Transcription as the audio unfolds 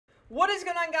What is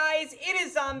going on, guys? It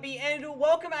is Zombie, and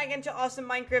welcome back into awesome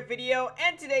Minecraft video.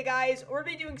 And today, guys, we're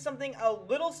going to be doing something a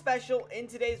little special in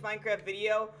today's Minecraft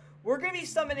video. We're going to be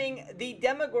summoning the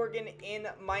Demogorgon in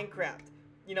Minecraft.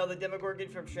 You know, the Demogorgon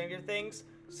from Stranger Things.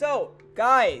 So,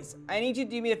 guys, I need you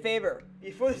to do me a favor.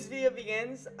 Before this video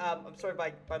begins, I'm sorry,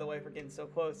 by the way, for getting so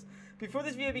close. Before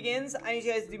this video begins, I need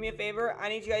you guys to do me a favor. I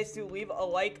need you guys to leave a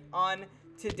like on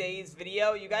today's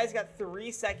video. You guys got 3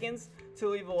 seconds to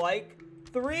leave a like.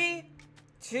 3,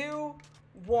 2,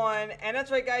 1, and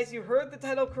that's right, guys, you heard the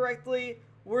title correctly.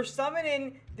 We're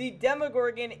summoning the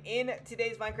Demogorgon in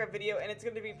today's Minecraft video, and it's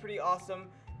going to be pretty awesome.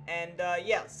 And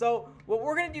yeah, so what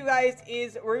we're going to do, guys,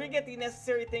 is we're going to get the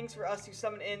necessary things for us to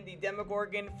summon in the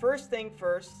Demogorgon. First thing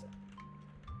first,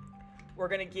 we're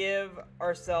going to give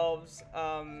ourselves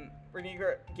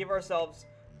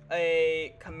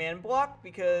a command block,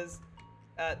 because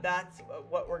that's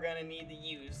what we're going to need to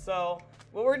use. So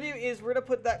what we're going to do is we're going to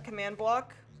put that command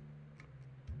block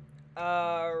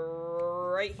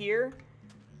right here.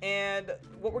 And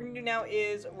what we're going to do now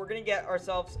is we're going to get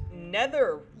ourselves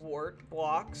nether wart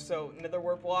blocks. So nether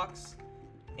wart blocks.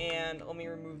 And let me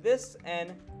remove this.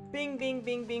 And bing, bing,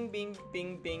 bing, bing, bing,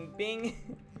 bing, bing,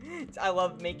 bing. I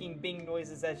love making bing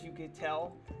noises, as you could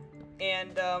tell.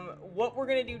 And what we're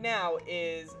going to do now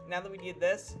is, now that we did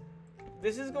this,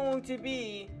 this is going to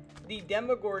be the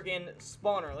Demogorgon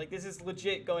spawner. Like, this is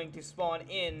legit going to spawn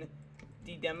in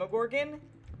the Demogorgon.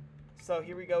 So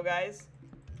here we go, guys.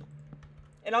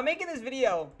 And I'm making this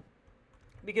video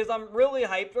because I'm really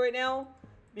hyped right now,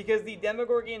 because the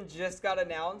Demogorgon just got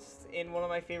announced in one of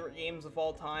my favorite games of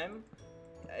all time.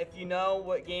 If you know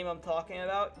what game I'm talking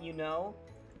about, you know.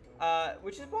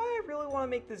 Which is why I really want to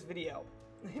make this video,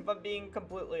 if I'm being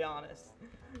completely honest.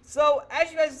 So,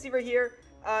 as you guys can see right here,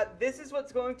 this is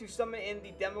what's going to summon in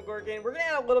the Demogorgon. We're going to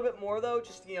add a little bit more, though,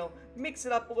 just, you know, mix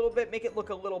it up a little bit, make it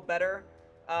look a little better.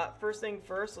 First thing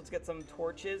first, let's get some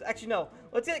torches. Actually, no,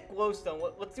 let's get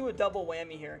glowstone. Let's do a double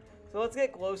whammy here. So let's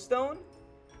get glowstone,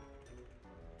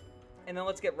 and then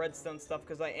let's get redstone stuff,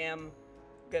 because I am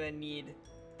going to need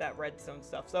that redstone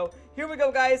stuff. So here we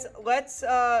go, guys. Let's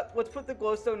put the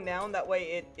glowstone down. That way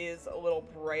it is a little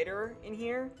brighter in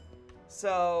here.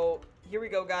 So here we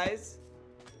go, guys.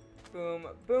 Boom,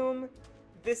 boom.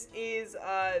 This is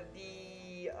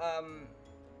the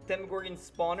Demogorgon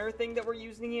spawner thing that we're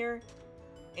using here.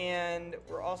 And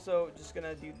we're also just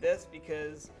gonna do this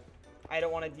because I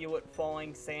don't want to deal with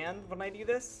falling sand when I do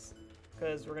this,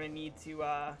 because we're gonna need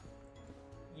to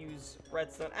use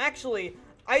redstone. Actually,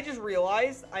 I just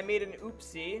realized I made an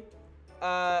oopsie.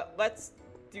 Let's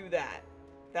do that.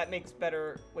 That makes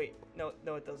better. Wait, no,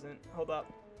 it doesn't. Hold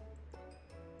up.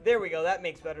 There we go. That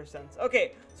makes better sense.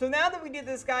 Okay, so now that we did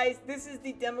this, guys, this is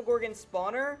the Demogorgon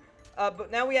spawner. But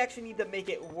now we actually need to make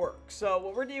it work. So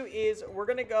what we're gonna do is we're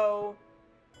gonna go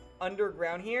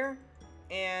underground here,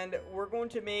 and we're going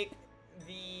to make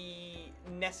the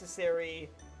necessary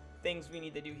things we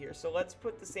need to do here. So let's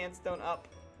put the sandstone up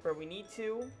where we need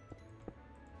to,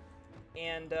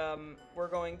 and we're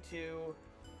going to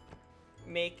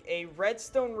make a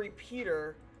redstone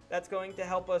repeater that's going to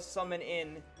help us summon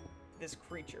in this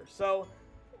creature. So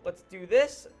let's do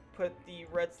this. Put the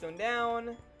redstone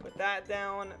down, put that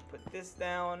down, put this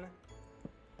down,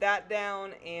 that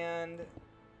down, and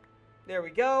there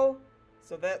we go.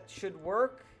 So that should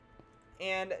work.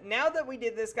 And now that we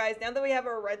did this, guys, now that we have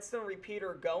our redstone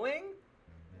repeater going,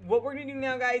 what we're going to do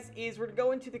now, guys, is we're going to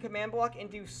go into the command block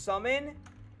and do summon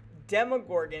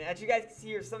Demogorgon. As you guys can see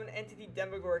here, summon entity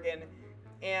Demogorgon.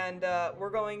 And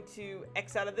we're going to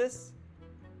X out of this,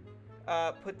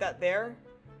 put that there,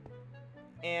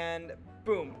 and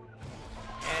boom.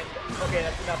 And okay,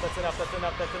 that's enough, that's enough, that's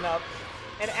enough, that's enough.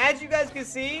 And as you guys can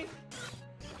see,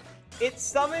 it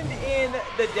summoned in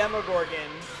the Demogorgon.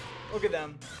 Look at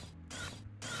them.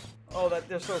 Oh,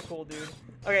 they're so cool, dude.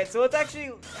 Okay, so let's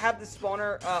actually have the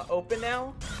spawner open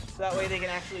now, so that way they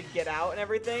can actually get out and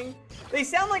everything. They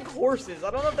sound like horses. I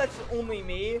don't know if that's only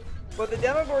me, but the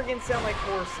Demogorgons sound like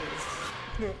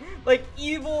horses. Like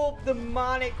evil,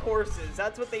 demonic horses.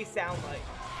 That's what they sound like.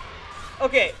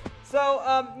 Okay, so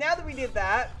now that we did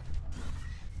that,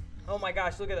 oh my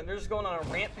gosh, look at them. They're just going on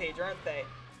a rampage, aren't they?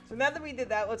 So now that we did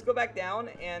that, let's go back down,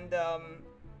 and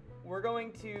we're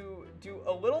going to do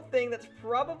a little thing that's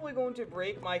probably going to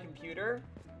break my computer.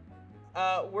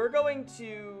 We're going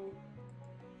to...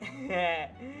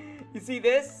 You see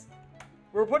this?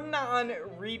 We're putting that on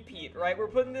repeat, right? We're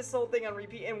putting this whole thing on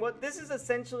repeat, and what this is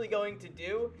essentially going to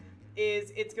do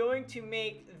is it's going to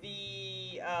make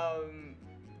the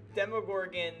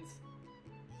Demogorgons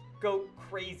go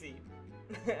crazy.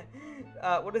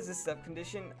 What is this stuff?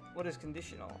 Condition? What is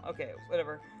conditional? Okay,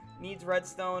 whatever. Needs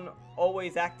redstone.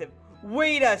 Always active.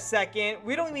 Wait a second.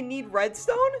 We don't even need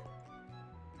redstone?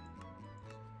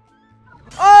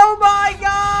 Oh my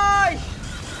gosh!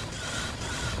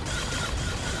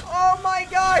 Oh my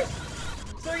gosh!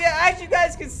 So yeah, as you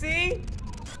guys can see,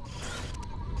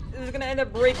 this is gonna end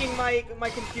up breaking my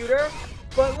computer.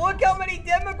 But look how many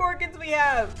Demogorgons we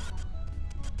have!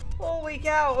 Holy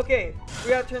cow! Okay, we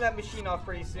gotta turn that machine off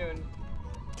pretty soon.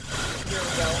 Here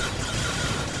we go.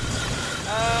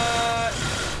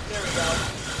 There we go.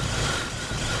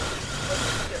 Let's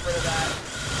just get rid of that.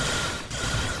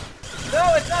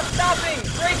 No, it's not stopping!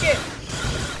 Break it!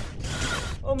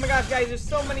 Oh my gosh, guys, there's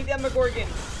so many Demogorgons.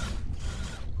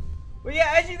 But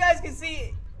yeah, as you guys can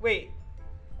see, wait.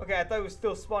 Okay, I thought it was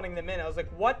still spawning them in. I was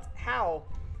like, what? How?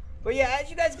 But yeah, as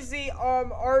you guys can see,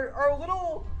 our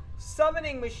little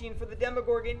summoning machine for the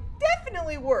Demogorgon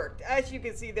definitely worked. As you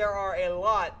can see, there are a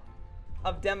lot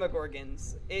of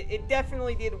Demogorgons. It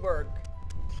definitely did work.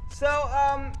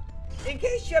 So, in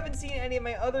case you haven't seen any of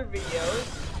my other videos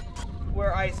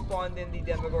where I spawned in the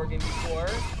Demogorgon before,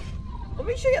 let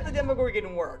me show you how the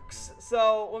Demogorgon works.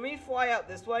 So, let me fly out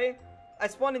this way. I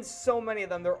spawned in so many of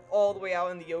them. They're all the way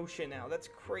out in the ocean now. That's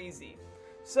crazy.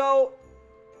 So,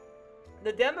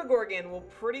 the Demogorgon will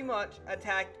pretty much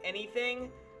attack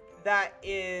anything that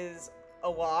is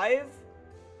alive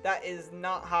that is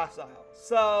not hostile.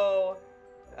 So,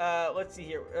 let's see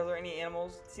here. Are there any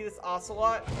animals? See this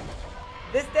ocelot?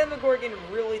 This Demogorgon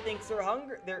really thinks they're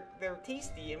hungry. They're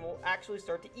tasty and will actually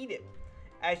start to eat it.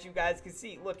 As you guys can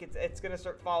see, look, it's gonna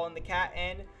start following the cat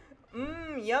and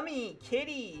yummy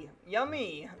kitty,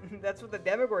 yummy. That's what the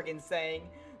Demogorgon's saying.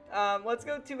 Let's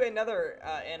go to another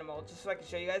animal just so I can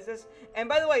show you guys this. And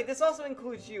by the way, this also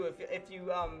includes you if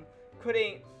you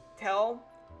couldn't tell.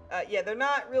 Yeah, they're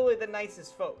not really the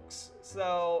nicest folks.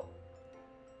 So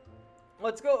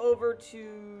let's go over to,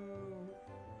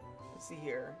 let's see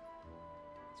here.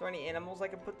 Is there any animals I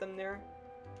can put them there?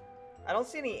 I don't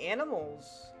see any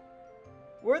animals.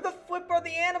 Where the flip are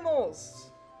the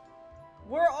animals?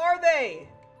 Where are they?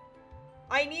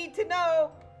 I need to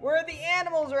know where the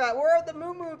animals are at. Where are the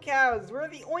moo-moo cows? Where are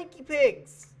the oinky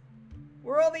pigs?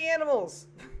 Where are all the animals?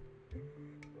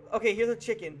 Okay, here's a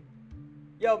chicken.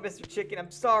 Yo, Mr. Chicken,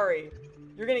 I'm sorry.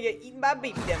 You're gonna get eaten by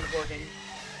baby Demogorgon.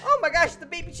 Oh my gosh, the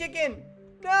baby chicken!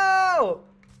 No!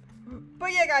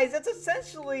 But yeah, guys, that's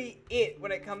essentially it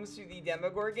when it comes to the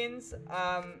Demogorgons.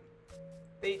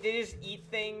 They just eat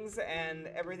things and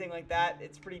everything like that.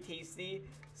 It's pretty tasty.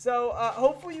 So,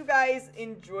 hopefully you guys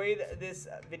enjoyed this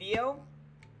video.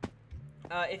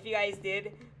 If you guys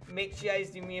did, make sure you guys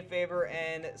do me a favor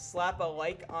and slap a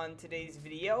like on today's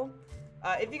video.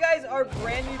 If you guys are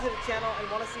brand new to the channel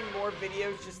and want to see more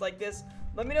videos just like this,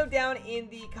 let me know down in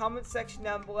the comment section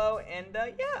down below. And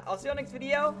yeah, I'll see you on the next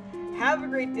video. Have a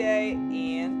great day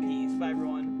and peace. Bye,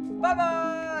 everyone.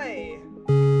 Bye-bye.